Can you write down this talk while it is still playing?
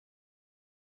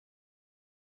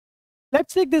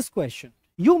Let's take this question.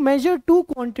 You measure two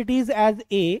quantities as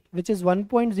A, which is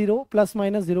 1.0 plus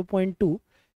minus 0.2,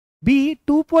 B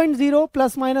 2.0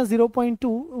 plus minus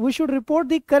 0.2. We should report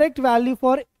the correct value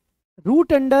for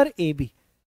root under AB.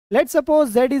 Let's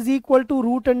suppose Z is equal to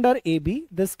root under AB.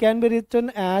 This can be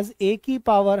written as A ki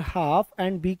power half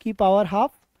and B ki power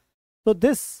half. So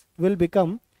this will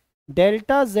become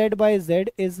delta Z by Z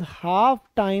is half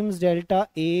times delta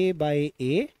A by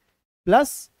A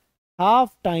plus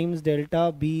half times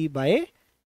delta B by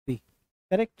B.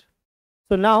 Correct?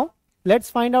 So now let's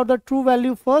find out the true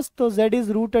value first. So Z is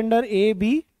root under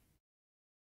AB,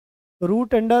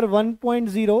 root under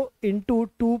 1.0 into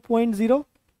 2.0.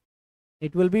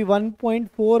 It will be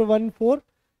 1.414,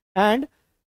 and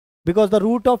because the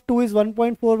root of 2 is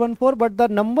 1.414, but the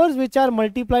numbers which are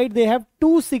multiplied, they have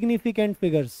two significant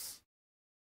figures.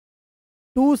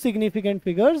 Two significant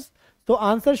figures. So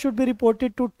answer should be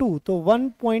reported to 2. So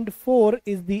 1.4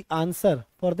 is the answer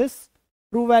for this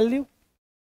true value.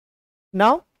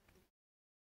 Now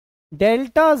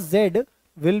delta Z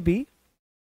will be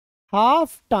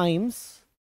half times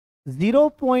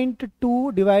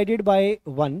 0.2 divided by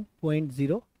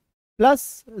 1.0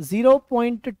 plus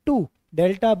 0.2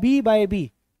 delta B by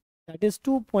B, that is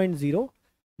 2.0,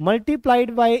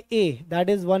 multiplied by A,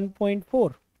 that is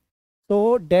 1.4.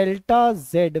 So delta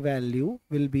Z value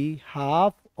will be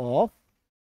half of,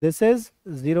 this is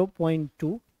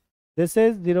 0.2, this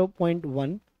is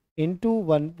 0.1 into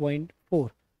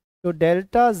 1.4. So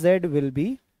delta Z will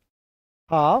be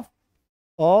half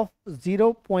of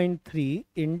 0.3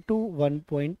 into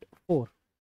 1.4.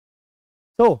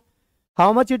 So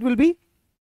how much it will be?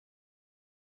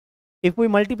 If we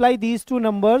multiply these two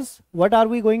numbers, what are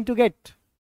we going to get?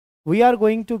 We are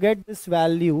going to get this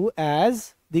value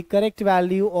as the correct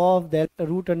value of the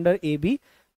root under AB.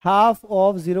 Half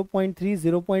of 0.3,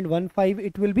 0.15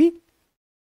 it will be,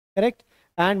 correct,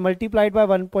 and multiplied by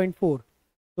 1.4.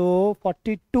 So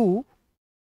 42,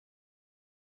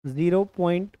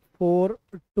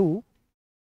 0.42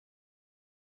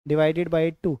 divided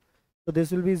by 2. So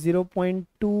this will be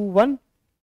 0.21.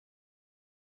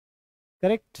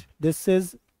 Correct. This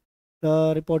is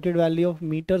the reported value of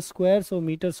meter square. So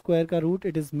meter square ka root,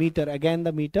 it is meter. Again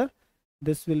the meter.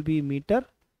 This will be meter.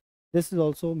 This is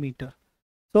also meter.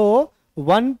 So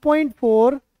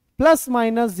 1.4 plus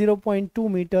minus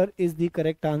 0.2 meter is the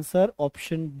correct answer.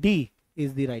 Option D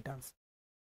is the right answer.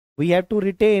 We have to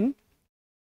retain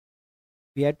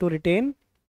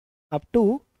up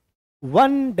to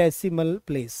 1 decimal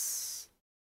place,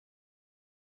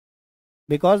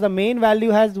 because the main value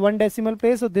has 1 decimal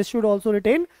place, so this should also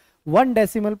retain 1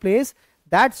 decimal place.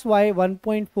 That's why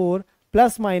 1.4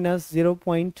 plus minus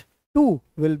 0.2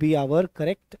 will be our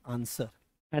correct answer.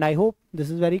 And I hope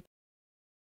this is very